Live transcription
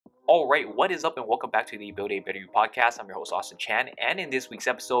All right, what is up, and welcome back to the Build a Better You podcast. I'm your host, Austin Chan, and in this week's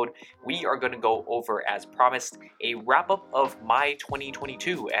episode, we are going to go over, as promised, a wrap up of my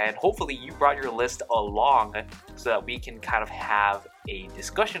 2022. And hopefully, you brought your list along so that we can kind of have a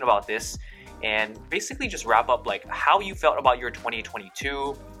discussion about this and basically just wrap up like how you felt about your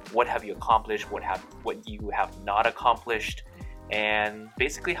 2022, what have you accomplished, what you have not accomplished, and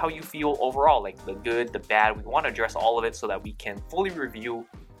basically how you feel overall, like the good, the bad. We want to address all of it so that we can fully review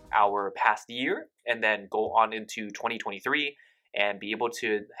our past year and then go on into 2023 and be able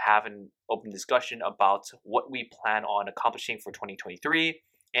to have an open discussion about what we plan on accomplishing for 2023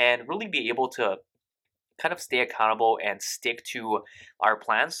 and really be able to kind of stay accountable and stick to our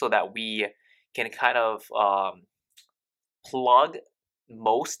plans so that we can kind of plug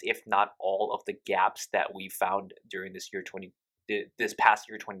most, if not all, of the gaps that we found during this past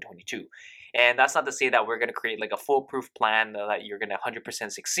year 2022. And that's not to say that we're going to create like a foolproof plan that you're going to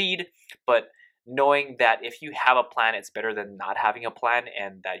 100% succeed, but knowing that if you have a plan, it's better than not having a plan,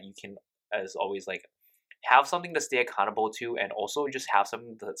 and that you can, as always, like have something to stay accountable to and also just have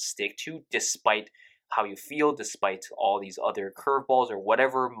something to stick to despite how you feel, despite all these other curveballs or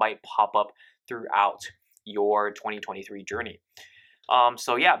whatever might pop up throughout your 2023 journey.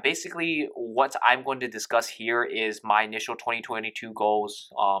 So yeah, basically what I'm going to discuss here is my initial 2022 goals,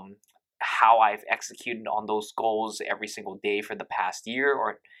 how I've executed on those goals every single day for the past year,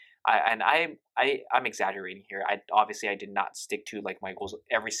 I'm exaggerating here. I did not stick to like my goals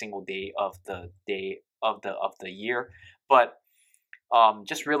every single day of the year, but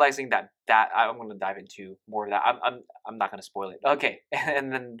just realizing that I'm going to dive into more of that. I'm not going to spoil it. Okay,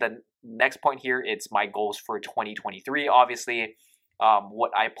 and then the next point here, it's my goals for 2023. Obviously,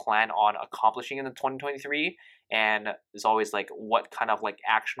 what I plan on accomplishing in the 2023, and it's always like what kind of like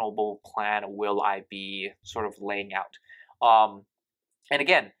actionable plan will I be sort of laying out. And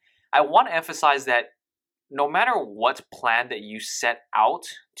again, I want to emphasize that no matter what plan that you set out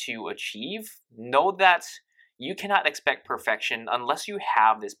to achieve, know that you cannot expect perfection unless you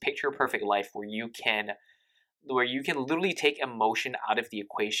have this picture perfect life where you can literally take emotion out of the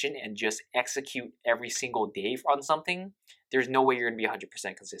equation and just execute every single day on something. There's no way you're going to be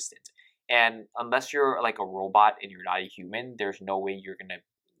 100% consistent. And unless you're like a robot and you're not a human, there's no way you're going to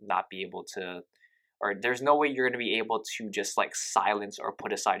not be able to, or there's no way you're going to be able to just like silence or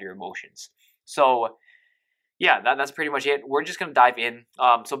put aside your emotions. So yeah, that's pretty much it. We're just going to dive in.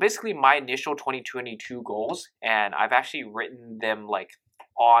 So basically my initial 2022 goals, and I've actually written them like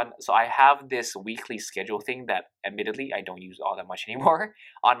so I have this weekly schedule thing that admittedly I don't use all that much anymore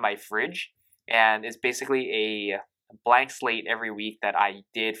on my fridge, and it's basically a blank slate every week that I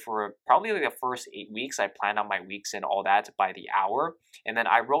did for probably like the first 8 weeks. I planned out my weeks and all that by the hour, and then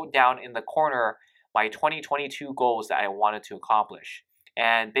I wrote down in the corner my 2022 goals that I wanted to accomplish.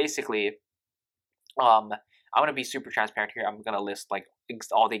 And basically I'm going to be super transparent here. I'm going to list like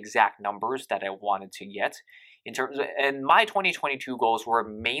all the exact numbers that I wanted to get in terms of, and my 2022 goals were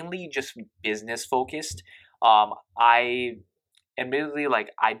mainly just business focused. I admittedly, like,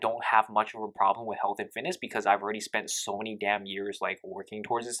 I don't have much of a problem with health and fitness because I've already spent so many damn years like working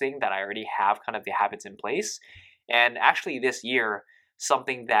towards this thing that I already have kind of the habits in place. And actually this year,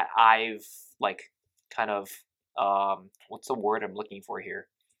 something that I've like kind of what's the word I'm looking for here?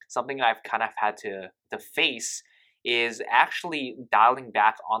 Something I've kind of had to face is actually dialing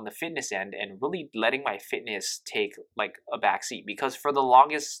back on the fitness end and really letting my fitness take like a backseat, because for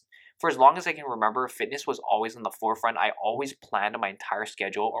as long as I can remember, fitness was always in the forefront. I always planned my entire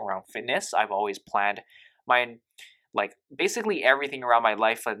schedule around fitness. I've always planned my like basically everything around my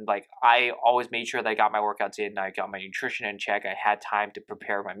life, and like I always made sure that I got my workouts in, I got my nutrition in check, I had time to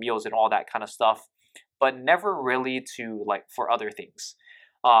prepare my meals and all that kind of stuff, but never really to like for other things.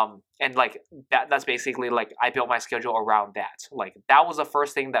 And like that's basically like I built my schedule around that. Like that was the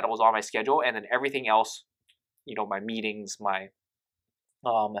first thing that was on my schedule, and then everything else, my meetings,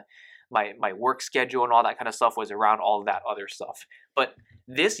 um my work schedule and all that kind of stuff was around all of that other stuff. But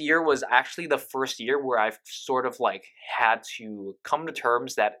this year was actually the first year where I've sort of like had to come to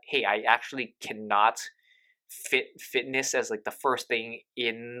terms that hey, I actually cannot fitness as like the first thing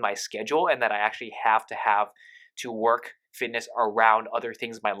in my schedule, and that I actually have to work fitness around other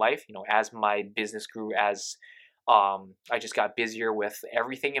things in my life. As my business grew, as I just got busier with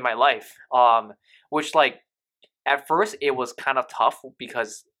everything in my life, which like at first it was kind of tough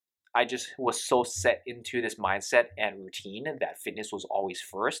because I just was so set into this mindset and routine that fitness was always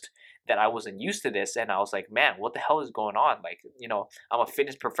first, that I wasn't used to this. And I was like, man, what the hell is going on? Like, I'm a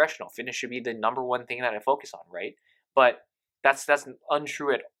fitness professional. Fitness should be the number one thing that I focus on, right? But that's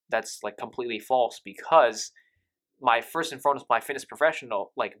untrue. That's like completely false, because my first and foremost, my fitness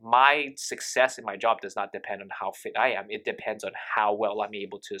professional, like my success in my job does not depend on how fit I am. It depends on how well I'm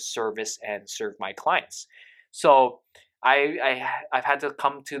able to service and serve my clients. So I've had to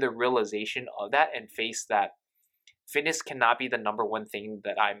come to the realization of that and face that fitness cannot be the number one thing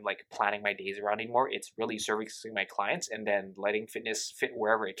that I'm like planning my days around anymore. It's really servicing my clients and then letting fitness fit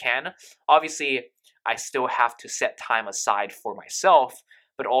wherever it can. Obviously, I still have to set time aside for myself,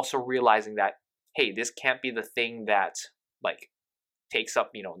 but also realizing that, hey, this can't be the thing that like takes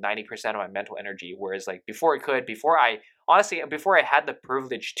up 90% of my mental energy, whereas like before it could, before I honestly, before I had the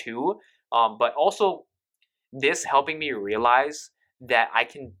privilege to, but also this helping me realize that I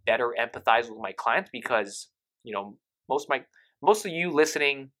can better empathize with my clients because you know most of my most of you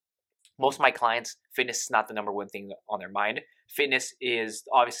listening, most of my clients, fitness is not the number one thing on their mind. Fitness is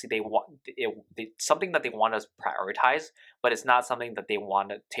obviously something that they want to prioritize, but it's not something that they want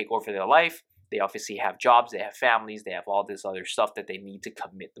to take over their life. They obviously have jobs, they have families, they have all this other stuff that they need to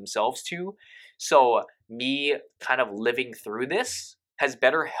commit themselves to. So me kind of living through this has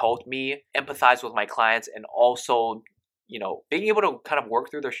better helped me empathize with my clients and also being able to kind of work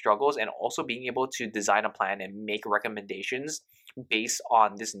through their struggles and also being able to design a plan and make recommendations based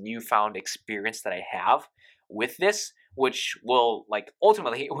on this newfound experience that I have with this, which will like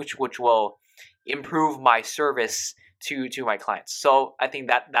ultimately which will improve my service to my clients. So I think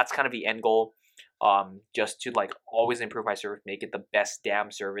that's kind of the end goal, just to like always improve my service, make it the best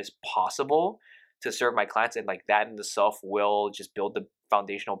damn service possible to serve my clients, and like that in itself will just build the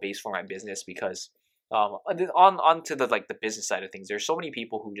foundational base for my business. Because on to the like the business side of things, there's so many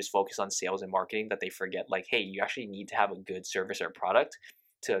people who just focus on sales and marketing that they forget like, hey, you actually need to have a good service or product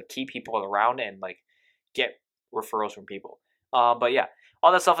to keep people around and like get referrals from people. But yeah,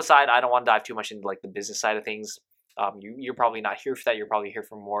 all that stuff aside, I don't want to dive too much into like the business side of things. You're probably not here for that. You're probably here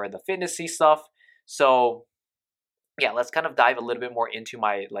for more of the fitnessy stuff. So yeah, let's kind of dive a little bit more into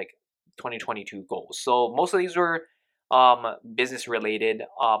my like 2022 goals. So most of these were business related.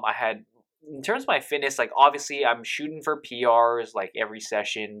 I had, in terms of my fitness, like obviously I'm shooting for PRs like every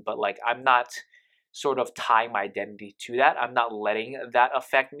session, but like I'm not sort of tying my identity to that. I'm not letting that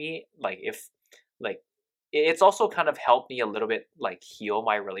affect me. Like if like it's also kind of helped me a little bit like heal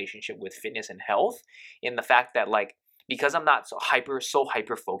my relationship with fitness and health, in the fact that like because I'm not so hyper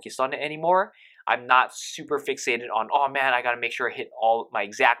focused on it anymore, I'm not super fixated on, oh man, I got to make sure I hit all my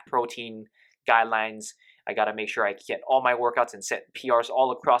exact protein guidelines. I got to make sure I get all my workouts and set PRs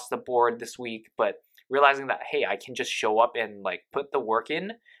all across the board this week. But realizing that, hey, I can just show up and like put the work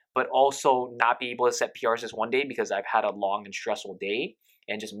in, but also not be able to set PRs this one day because I've had a long and stressful day,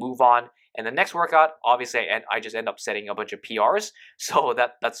 and just move on. And the next workout, obviously, and I just end up setting a bunch of PRs. So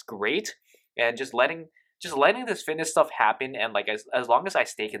that's great. And just letting this fitness stuff happen, and like as long as I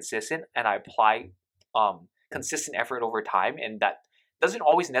stay consistent and I apply consistent effort over time, and that doesn't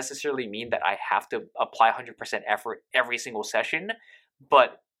always necessarily mean that I have to apply 100% effort every single session,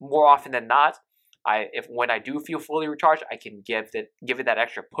 but more often than not, when I do feel fully recharged, I can give it that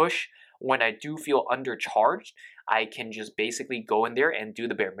extra push. When I do feel undercharged, I can just basically go in there and do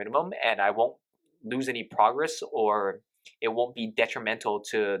the bare minimum, and I won't lose any progress, or it won't be detrimental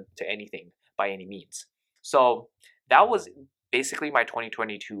to anything by any means. So that was basically my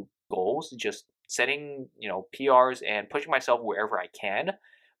 2022 goals, just setting PRs and pushing myself wherever I can,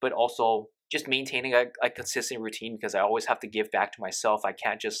 but also just maintaining a consistent routine, because I always have to give back to myself. I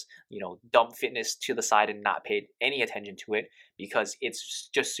can't just dump fitness to the side and not pay any attention to it, because it's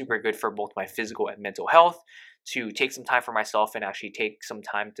just super good for both my physical and mental health to take some time for myself and actually take some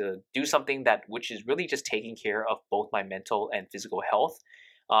time to do something which is really just taking care of both my mental and physical health,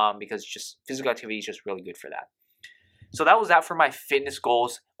 because just physical activity is just really good for that. So that was that for my fitness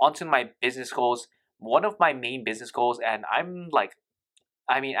goals. Onto my business goals. One of my main business goals, and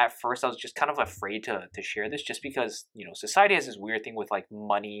at first I was just kind of afraid to share this, just because society has this weird thing with like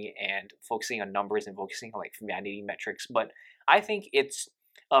money and focusing on numbers and focusing on like vanity metrics. But I think it's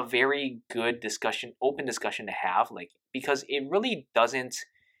a very good discussion, open discussion to have, like, because it really doesn't.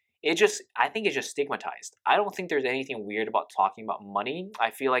 I think it's just stigmatized. I don't think there's anything weird about talking about money. I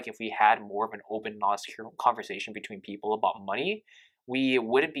feel like if we had more of an open, honest conversation between people about money, we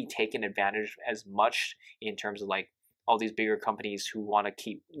wouldn't be taken advantage as much in terms of like all these bigger companies who want to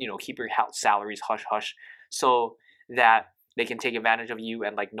keep your salaries hush hush, so that they can take advantage of you,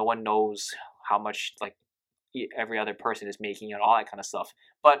 and like no one knows how much like every other person is making and all that kind of stuff.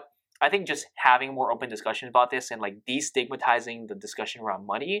 But I think just having more open discussions about this and like destigmatizing the discussion around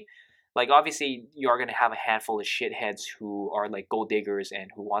money, like obviously you are going to have a handful of shitheads who are like gold diggers and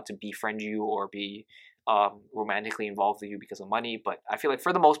who want to befriend you or be romantically involved with you because of money. But I feel like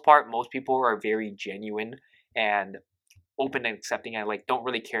for the most part, most people are very genuine and open and accepting, and like don't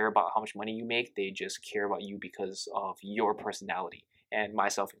really care about how much money you make. They just care about you because of your personality, and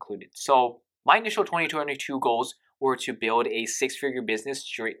myself included. So my initial 2022 goals were to build a six-figure business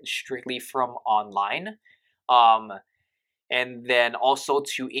strictly from online. Um, and then also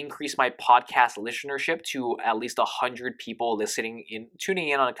to increase my podcast listenership to at least 100 people tuning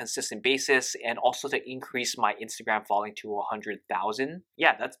in on a consistent basis, and also to increase my Instagram following to 100,000.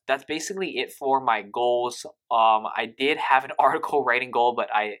 Yeah, that's basically it for my goals. I did have an article writing goal, but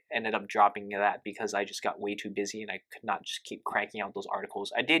I ended up dropping that because I just got way too busy and I could not just keep cranking out those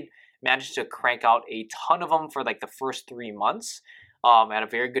articles. I did manage to crank out a ton of them for like the first 3 months, at a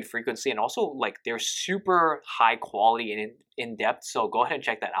very good frequency, and also like they're super high quality and in depth. So go ahead and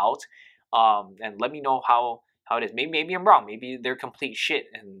check that out, and let me know how it is. Maybe I'm wrong. Maybe they're complete shit,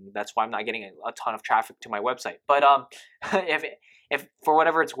 and that's why I'm not getting a ton of traffic to my website. But if for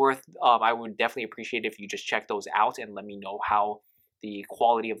whatever it's worth, I would definitely appreciate if you just check those out and let me know how the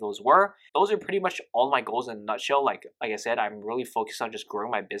quality of those were. Those are pretty much all my goals in a nutshell. Like I said, I'm really focused on just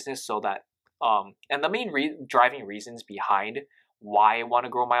growing my business so that and the main driving reasons behind why I want to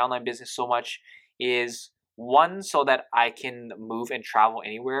grow my online business so much is one, so that I can move and travel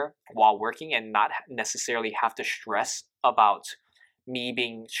anywhere while working and not necessarily have to stress about me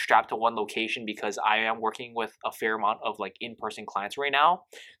being strapped to one location, because I am working with a fair amount of like in-person clients right now.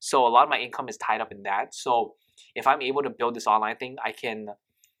 So a lot of my income is tied up in that. So if I'm able to build this online thing, I can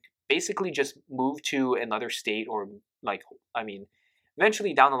basically just move to another state, or like, I mean,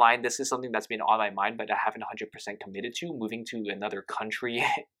 eventually down the line, this is something that's been on my mind, but I haven't 100% committed to moving to another country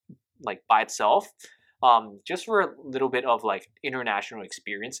like by itself. Just for a little bit of like international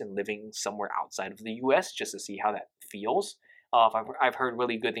experience and living somewhere outside of the US, just to see how that feels. I've heard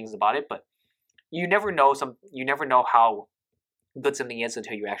really good things about it, but you never know how good something is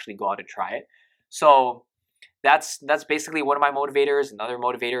until you actually go out and try it. So that's basically one of my motivators. Another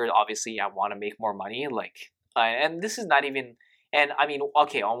motivator is obviously I want to make more money. And this is not even. And I mean,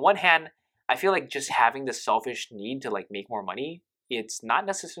 okay, on one hand, I feel like just having the selfish need to like make more money, it's not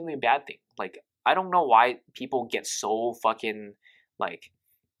necessarily a bad thing. Like I don't know why people get so fucking like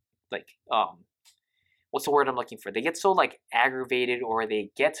like what's the word I'm looking for? They get so like aggravated, or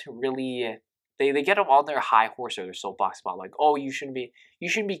they get really they get on their high horse or their soapbox about like, oh, you shouldn't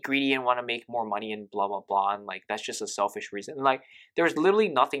be greedy and want to make more money and blah blah blah, and like that's just a selfish reason. And like there's literally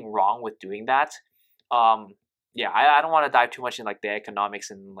nothing wrong with doing that. Yeah, I don't want to dive too much in like the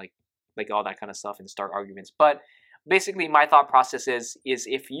economics and like all that kind of stuff and start arguments. But basically my thought process is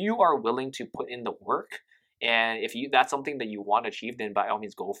if you are willing to put in the work, and if you that's something that you want to achieve, then by all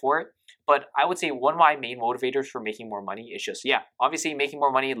means go for it. But I would say one of my main motivators for making more money is just, yeah, obviously making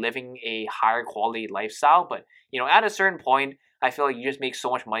more money, living a higher quality lifestyle. But at a certain point, I feel like you just make so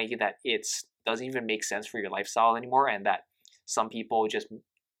much money that it doesn't even make sense for your lifestyle anymore, and that some people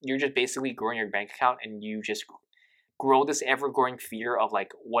you're just basically growing your bank account, and you just grow this ever-growing fear of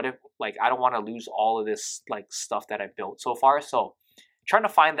like, what if like I don't want to lose all of this like stuff that I've built so far. So trying to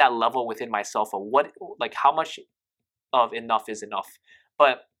find that level within myself of what, like, how much of enough is enough.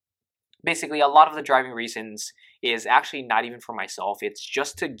 But basically a lot of the driving reasons is actually not even for myself. It's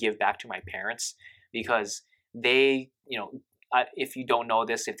just to give back to my parents, because they, if you don't know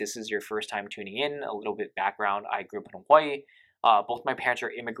this, if this is your first time tuning in, a little bit background: I grew up in Hawaii. Both my parents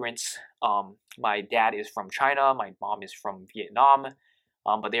are immigrants. My dad is from China. My mom is from Vietnam.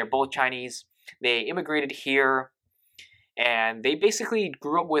 But they're both Chinese. They immigrated here, and they basically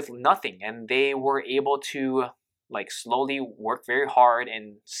grew up with nothing, and they were able to like slowly work very hard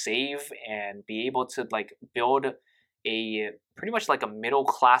and save and be able to like build a pretty much like a middle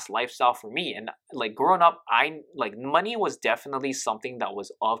class lifestyle for me. And like growing up, I like money was definitely something that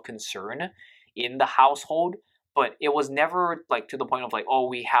was of concern in the household, but it was never like to the point of like, oh,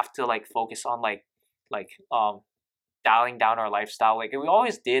 we have to like focus on like dialing down our lifestyle. Like we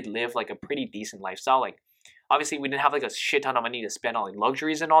always did live like a pretty decent lifestyle. Like obviously we didn't have like a shit ton of money to spend on like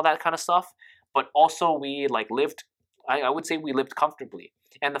luxuries and all that kind of stuff, but also we like lived, I would say we lived comfortably.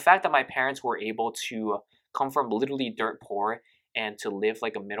 And the fact that my parents were able to come from literally dirt poor and to live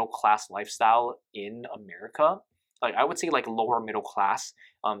like a middle class lifestyle in America, like I would say like lower middle class,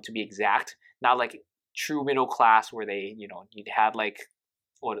 to be exact, not like true middle class where they, you'd have like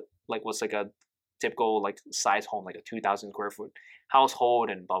what's like a typical like size home, like a 2,000 square foot household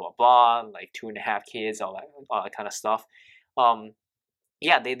and blah blah blah, and like 2.5 kids, all that kind of stuff.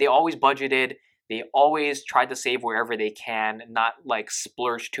 Yeah, they always budgeted. They always tried to save wherever they can, not like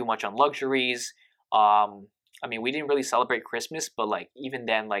splurge too much on luxuries. I mean, we didn't really celebrate Christmas, but like even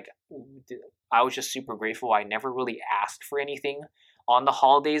then, like I was just super grateful. I never really asked for anything on the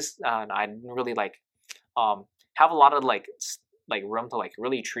holidays, and I didn't really like have a lot of like room to like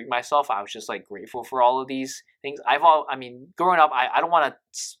really treat myself. I was just like grateful for all of these things. I mean, growing up, I don't want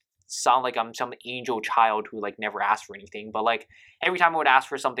to sound like I'm some angel child who like never asked for anything, but like every time I would ask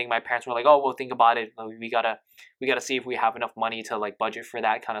for something, my parents were like, "Oh, we'll think about it. We gotta see if we have enough money to like budget for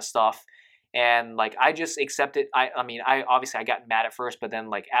that kind of stuff." And like I just accepted. I mean, I obviously I got mad at first, but then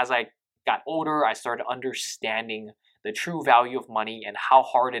like as I got older, I started understanding the true value of money and how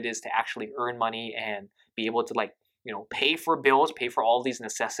hard it is to actually earn money and be able to like pay for bills, pay for all these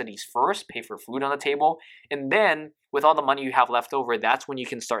necessities first, pay for food on the table, and then with all the money you have left over, that's when you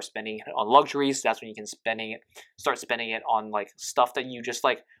can start spending it on luxuries. That's when you can start spending it on like stuff that you just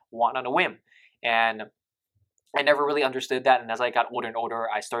like want on a whim. And I never really understood that, and as I got older and older,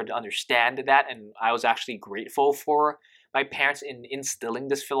 I started to understand that, and I was actually grateful for my parents in instilling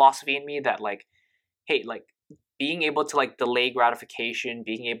this philosophy in me that like, hey, like being able to like delay gratification,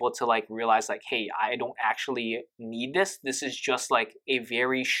 being able to like realize like, hey, I don't actually need this. This is just like a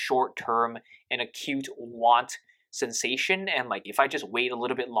very short term and acute want sensation. And like if I just wait a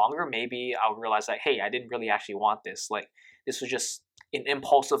little bit longer, maybe I'll realize that, hey, I didn't really actually want this. Like this was just an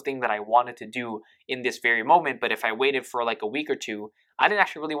impulsive thing that I wanted to do in this very moment. But if I waited for like a week or two, I didn't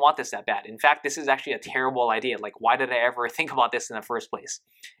actually really want this that bad. In fact, this is actually a terrible idea. Like, why did I ever think about this in the first place?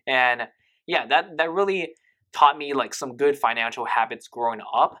 And yeah, that really taught me like some good financial habits growing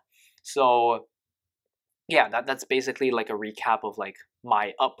up. So yeah, that's basically like a recap of like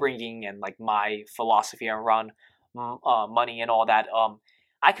my upbringing and like my philosophy around money and all that.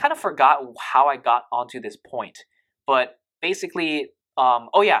 I kind of forgot how I got onto this point, but basically,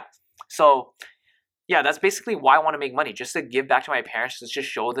 oh yeah, so yeah, that's basically why I want to make money, just to give back to my parents, to just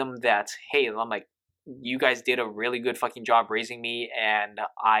show them that, hey, I'm like, you guys did a really good fucking job raising me, and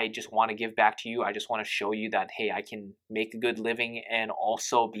I just want to give back to you. I just want to show you that, hey, I can make a good living and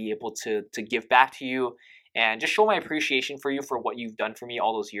also be able to give back to you and just show my appreciation for you for what you've done for me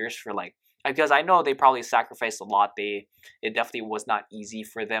all those years, for like, because I know they probably sacrificed a lot. It definitely was not easy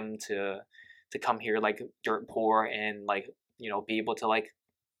for them to come here like dirt poor and like be able to like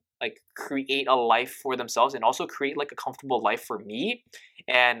create a life for themselves and also create like a comfortable life for me,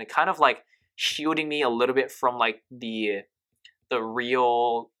 and kind of like shielding me a little bit from like the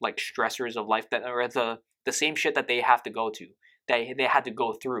real like stressors of life, that or the same shit that they have to go to, they had to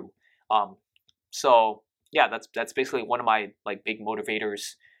go through. So yeah, that's basically one of my like big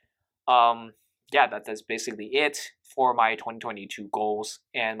motivators. Yeah, that's basically it for my 2022 goals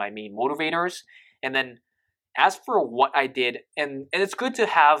and my main motivators. And then as for what I did, and it's good to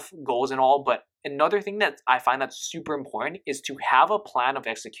have goals and all, but another thing that I find that's super important is to have a plan of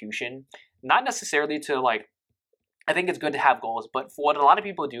execution. Not necessarily to like, I think it's good to have goals, but for what a lot of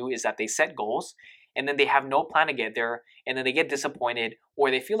people do is that they set goals and then they have no plan to get there, and then they get disappointed, or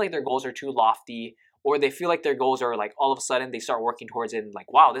they feel like their goals are too lofty, or they feel like their goals are like all of a sudden they start working towards it and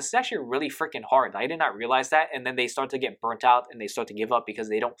like, wow, this is actually really freaking hard. I did not realize that. And then they start to get burnt out and they start to give up because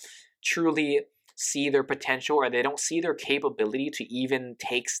they don't truly see their potential, or they don't see their capability to even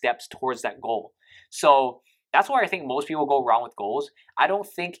take steps towards that goal. So that's why I think most people go wrong with goals. I don't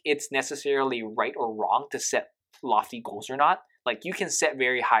think it's necessarily right or wrong to set lofty goals or not. Like you can set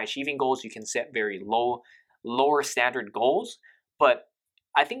very high achieving goals, you can set very lower standard goals, but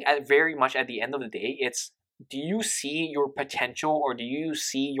I think very much at the end of the day, it's, do you see your potential or do you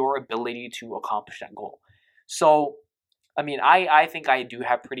see your ability to accomplish that goal? So I mean, I think I do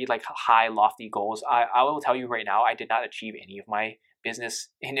have pretty like high lofty goals. I will tell you right now, I did not achieve any of my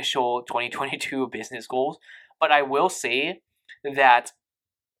initial 2022 business goals, but I will say that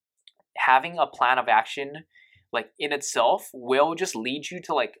having a plan of action like in itself will just lead you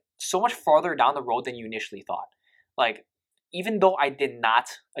to like so much farther down the road than you initially thought. Like even though I did not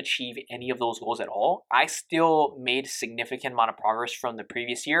achieve any of those goals at all, I still made significant amount of progress from the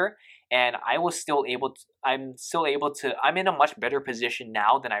previous year, and I'm in a much better position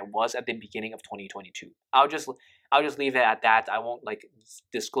now than I was at the beginning of 2022. I'll just leave it at that. I won't like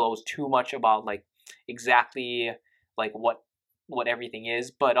disclose too much about like exactly like what everything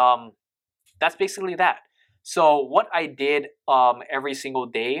is, but that's basically that. So what I did every single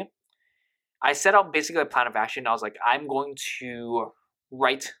day, I set up basically a plan of action. I was like, I'm going to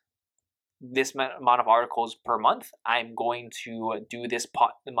write this amount of articles per month. I'm going to do this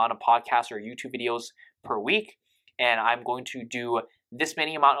amount of podcasts or YouTube videos per week, and I'm going to do this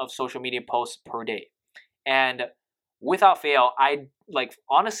many amount of social media posts per day. And without fail, I like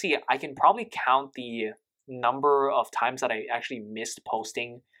honestly, I can probably count the number of times that I actually missed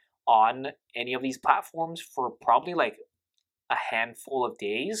posting on any of these platforms for probably like a handful of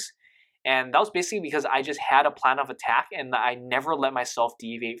days. And that was basically because I just had a plan of attack and I never let myself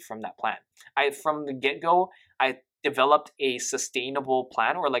deviate from that plan. From the get-go, I developed a sustainable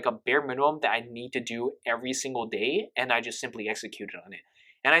plan, or like a bare minimum that I need to do every single day, and I just simply executed on it.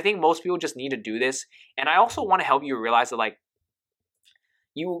 And I think most people just need to do this. And I also want to help you realize that like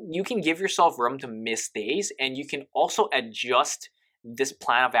you can give yourself room to miss days, and you can also adjust this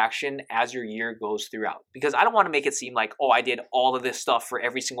plan of action as your year goes throughout. Because I don't want to make it seem like, oh, I did all of this stuff for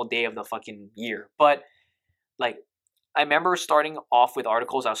every single day of the fucking year. But like, I remember starting off with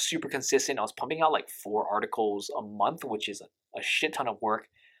articles. I was super consistent. I was pumping out like 4 articles a month, which is a shit ton of work.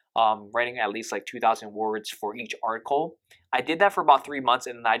 Writing at least like 2,000 words for each article. I did that for about 3 months,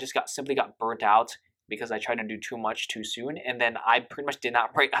 and then I just simply got burnt out because I tried to do too much too soon. And then I pretty much did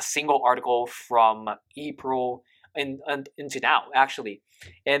not write a single article from April into now, actually.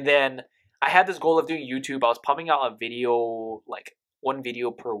 And then I had this goal of doing YouTube. I was pumping out a video, like 1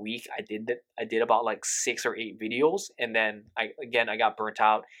 video per week. I did about like 6 or 8 videos, and then I got burnt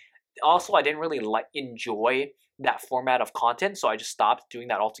out. Also, I didn't really enjoy that format of content, so I just stopped doing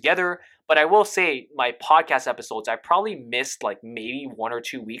that altogether. But I will say, my podcast episodes, I probably missed like maybe 1 or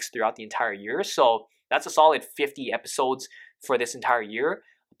 2 weeks throughout the entire year. So that's a solid 50 episodes for this entire year.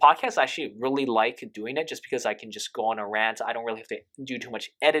 Podcasts, I actually really like doing it just because I can just go on a rant. I don't really have to do too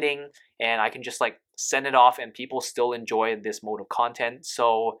much editing, and I can just like send it off, and people still enjoy this mode of content.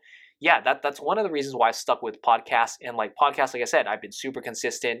 So yeah, that's one of the reasons why I stuck with podcasts. And like podcasts, like I said, I've been super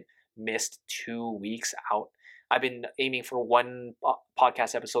consistent, missed 2 weeks out. I've been aiming for 1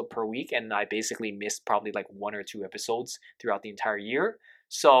 podcast episode per week, and I basically missed probably like 1 or 2 episodes throughout the entire year.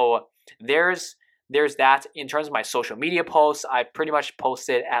 So there's that. In terms of my social media posts, I pretty much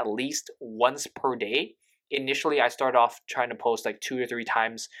posted at least once per day. Initially, I started off trying to post like 2 to 3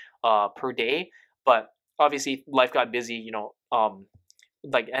 times per day, but obviously life got busy,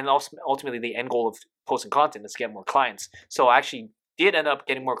 and also ultimately the end goal of posting content is to get more clients. So I actually did end up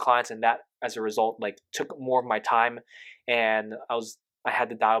getting more clients, and that as a result like took more of my time, and I had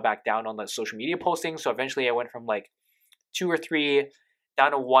to dial back down on the social media posting. So eventually I went from like 2 or 3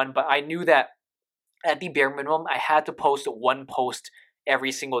 down to 1, but I knew that at the bare minimum I had to post 1 post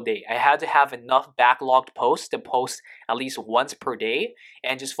every single day. I had to have enough backlogged posts to post at least once per day,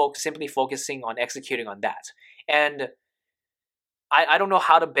 and just simply focusing on executing on that. And I don't know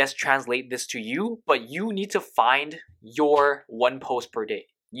how to best translate this to you, but you need to find your 1 post per day.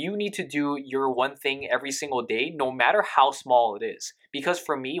 You need to do your 1 thing every single day, no matter how small it is. Because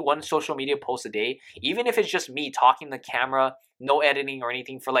for me, 1 social media post a day, even if it's just me talking to the camera, no editing or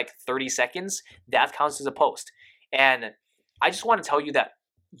anything for like 30 seconds, that counts as a post. And I just want to tell you that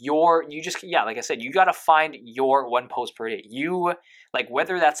like I said, you got to find your 1 post per day. You, like,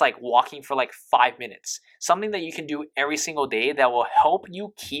 whether that's like walking for like 5 minutes, something that you can do every single day that will help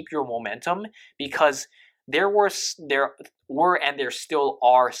you keep your momentum. Because there were and there still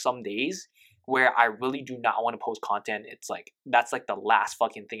are some days where I really do not want to post content. It's like, that's like the last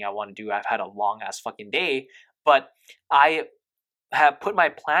fucking thing I want to do. I've had a long ass fucking day, but I have put my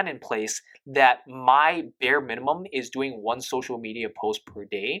plan in place that my bare minimum is doing 1 social media post per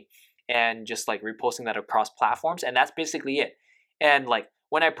day, and just like reposting that across platforms, and that's basically it. And like,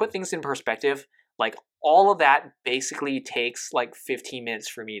 when I put things in perspective, like all of that basically takes like 15 minutes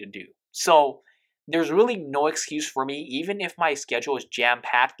for me to do. So there's really no excuse for me. Even if my schedule is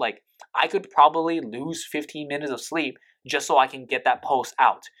jam-packed, like I could probably lose 15 minutes of sleep just so I can get that post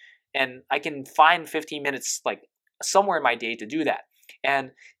out. And I can find 15 minutes like somewhere in my day to do that.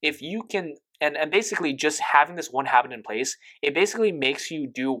 And if you can, and basically just having this 1 habit in place, it basically makes you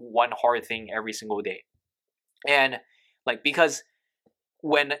do 1 hard thing every single day. And like, because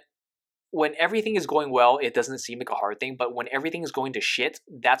when everything is going well, it doesn't seem like a hard thing, but when everything is going to shit,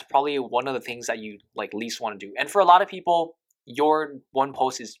 that's probably one of the things that you like least want to do. And for a lot of people, your 1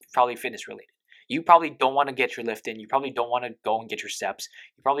 post is probably fitness related. You probably don't want to get your lift in. You probably don't want to go and get your steps.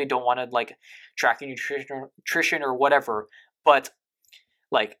 You probably don't want to like track your nutrition or whatever. But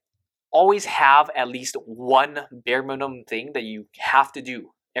like, always have at least 1 bare minimum thing that you have to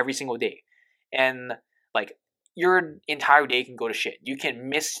do every single day. And like, your entire day can go to shit. You can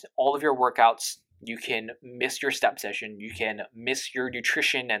miss all of your workouts. You can miss your step session. You can miss your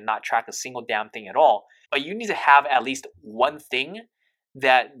nutrition and not track a single damn thing at all. But you need to have at least 1 thing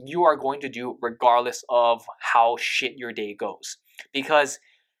that you are going to do regardless of how shit your day goes. Because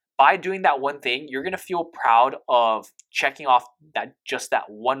by doing that 1 thing, you're going to feel proud of checking off that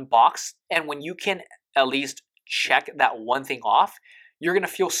 1 box. And when you can at least check that 1 thing off, you're going to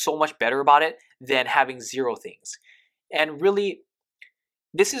feel so much better about it than having 0 things. And really,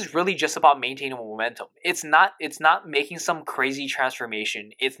 this is really just about maintaining momentum. It's not making some crazy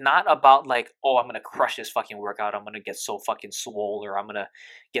transformation. It's not about like, oh, I'm gonna crush this fucking workout. I'm gonna get so fucking swole, or I'm gonna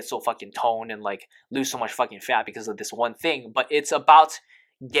get so fucking toned and like lose so much fucking fat because of this one thing. But it's about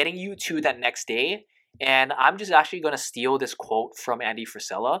getting you to that next day. And I'm just actually gonna steal this quote from Andy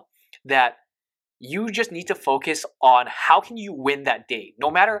Frisella that you just need to focus on how can you win that day, no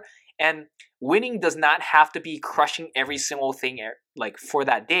matter. And winning does not have to be crushing every single thing like for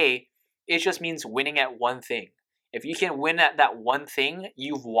that day. It just means winning at one thing. If you can win at that one thing,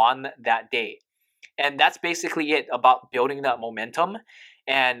 you've won that day. And that's basically it, about building that momentum.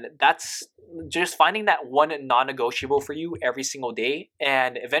 And that's just finding that one non-negotiable for you every single day,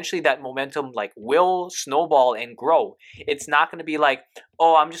 and eventually that momentum like will snowball and grow. It's not going to be like,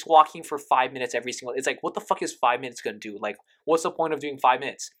 oh, I'm just walking for 5 minutes every single. It's like, what the fuck is 5 minutes going to do? Like, what's the point of doing 5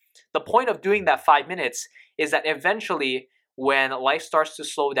 minutes? The point of doing that 5 minutes is that eventually when life starts to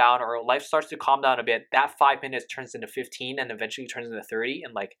slow down or life starts to calm down a bit, that 5 minutes turns into 15 and eventually turns into 30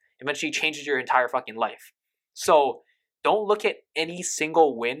 and like eventually changes your entire fucking life. So don't look at any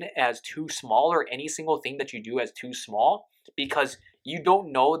single win as too small, or any single thing that you do as too small, because you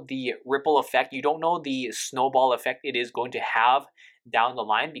don't know the ripple effect, you don't know the snowball effect it is going to have down the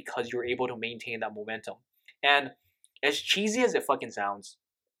line because you're able to maintain that momentum. And as cheesy as it fucking sounds,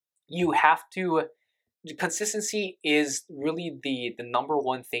 you have to, consistency is really the number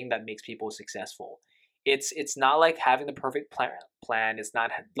one thing that makes people successful. It's not like having the perfect plan. It's not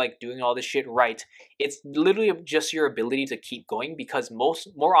like doing all this shit right. It's literally just your ability to keep going, because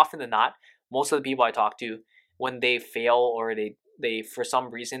more often than not, most of the people I talk to, when they fail or they for some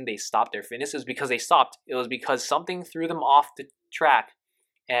reason they stop their fitness, is because they stopped. It was because something threw them off the track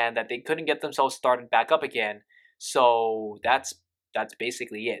and that they couldn't get themselves started back up again. So that's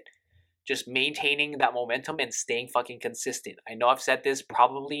basically it. Just maintaining that momentum and staying fucking consistent. I know I've said this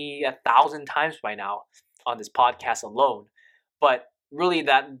probably 1,000 times by now on this podcast alone, but really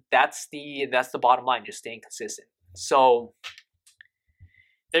that's the bottom line. Just staying consistent. So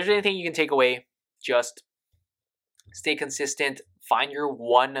if there's anything you can take away, just stay consistent. Find your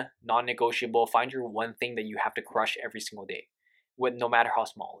one non-negotiable. Find your one thing that you have to crush every single day, with no matter how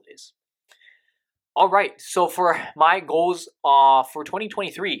small it is. All right. So for my goals for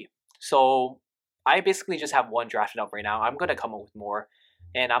 2023. So I basically just have one drafted up right now. I'm gonna come up with more,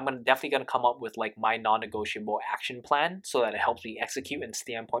 and I'm definitely gonna come up with like my non-negotiable action plan so that it helps me execute and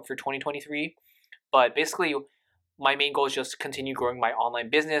stay on point for 2023. But basically, my main goal is just to continue growing my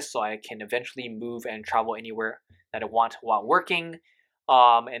online business so I can eventually move and travel anywhere that I want while working.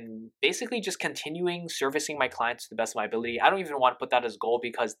 And basically just continuing servicing my clients to the best of my ability. I don't even want to put that as a goal,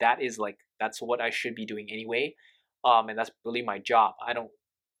 because that's what I should be doing anyway. And that's really my job.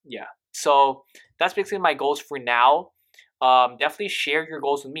 Yeah. So that's basically my goals for now. Definitely share your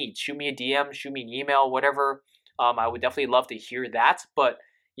goals with me. Shoot me a DM, shoot me an email, whatever. I would definitely love to hear that. But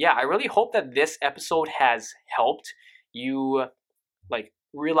yeah, I really hope that this episode has helped you like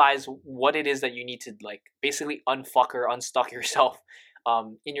realize what it is that you need to like basically unfuck or unstuck yourself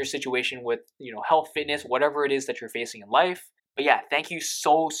in your situation with, health, fitness, whatever it is that you're facing in life. But yeah, thank you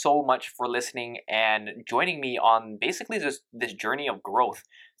so much for listening and joining me on basically this journey of growth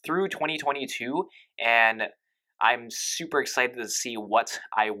through 2022. And I'm super excited to see what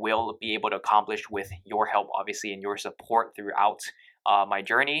I will be able to accomplish with your help, obviously, and your support throughout my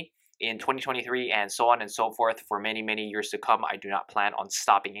journey in 2023, and so on and so forth for many years to come. I do not plan on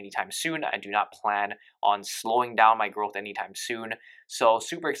stopping anytime soon. I do not plan on slowing down my growth anytime soon. So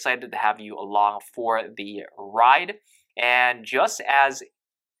super excited to have you along for the ride. And just as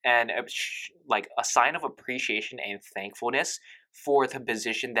a sign of appreciation and thankfulness for the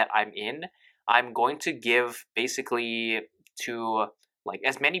position that I'm in, I'm going to give basically to like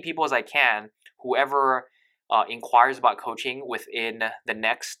as many people as I can, whoever inquires about coaching within the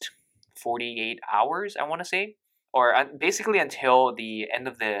next 48 hours, I want to say, or basically until the end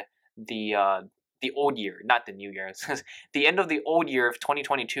of the old year, not the new year, the end of the old year of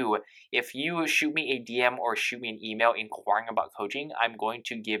 2022. If you shoot me a DM or shoot me an email inquiring about coaching, I'm going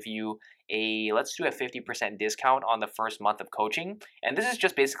to give you let's do a 50% discount on the first month of coaching. And this is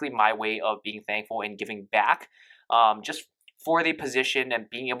just basically my way of being thankful and giving back, just for the position and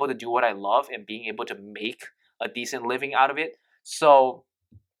being able to do what I love and being able to make a decent living out of it. So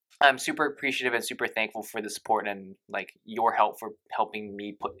I'm super appreciative and super thankful for the support and like your help for helping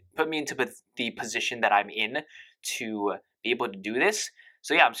me put me into the position that I'm in to be able to do this.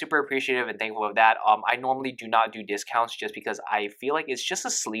 So yeah, I'm super appreciative and thankful of that. I normally do not do discounts just because I feel like it's just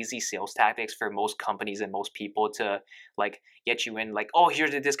a sleazy sales tactics for most companies and most people to like get you in. Like, oh,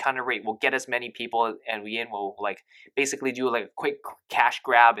 here's the discounted rate. We'll get as many people and we in. We'll like basically do like a quick cash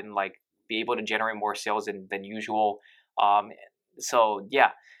grab and like be able to generate more sales than usual. Um, so yeah,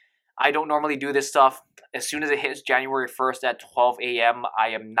 I don't normally do this stuff. As soon as it hits January 1st at 12 a.m.,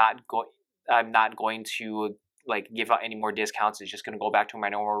 I'm not going to like give out any more discounts. It's just going to go back to my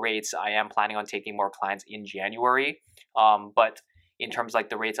normal rates. I am planning on taking more clients in January. But in terms of, like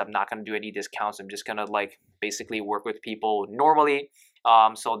the rates, I'm not going to do any discounts. I'm just going to like basically work with people normally.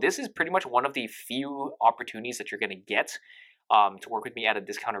 So this is pretty much one of the few opportunities that you're going to get to work with me at a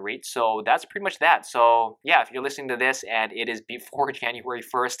discounted rate. So that's pretty much that. So yeah, if you're listening to this and it is before January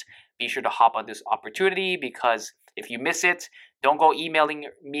 1st, be sure to hop on this opportunity, because if you miss it, don't go emailing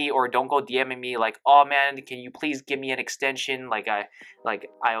me or don't go DMing me like, oh man, can you please give me an extension? Like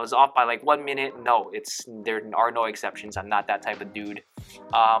I was off by like 1 minute. No, there are no exceptions. I'm not that type of dude.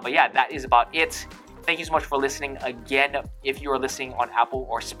 But yeah, that is about it. Thank you so much for listening. Again, if you are listening on Apple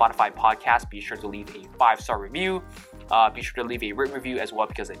or Spotify podcast, be sure to leave a 5-star review. Be sure to leave a written review as well,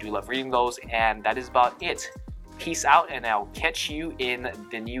 because I do love reading those. And that is about it. Peace out, and I'll catch you in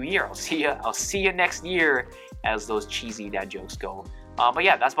the new year. I'll see you next year, as those cheesy dad jokes go. But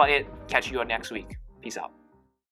yeah, that's about it. Catch you on next week. Peace out.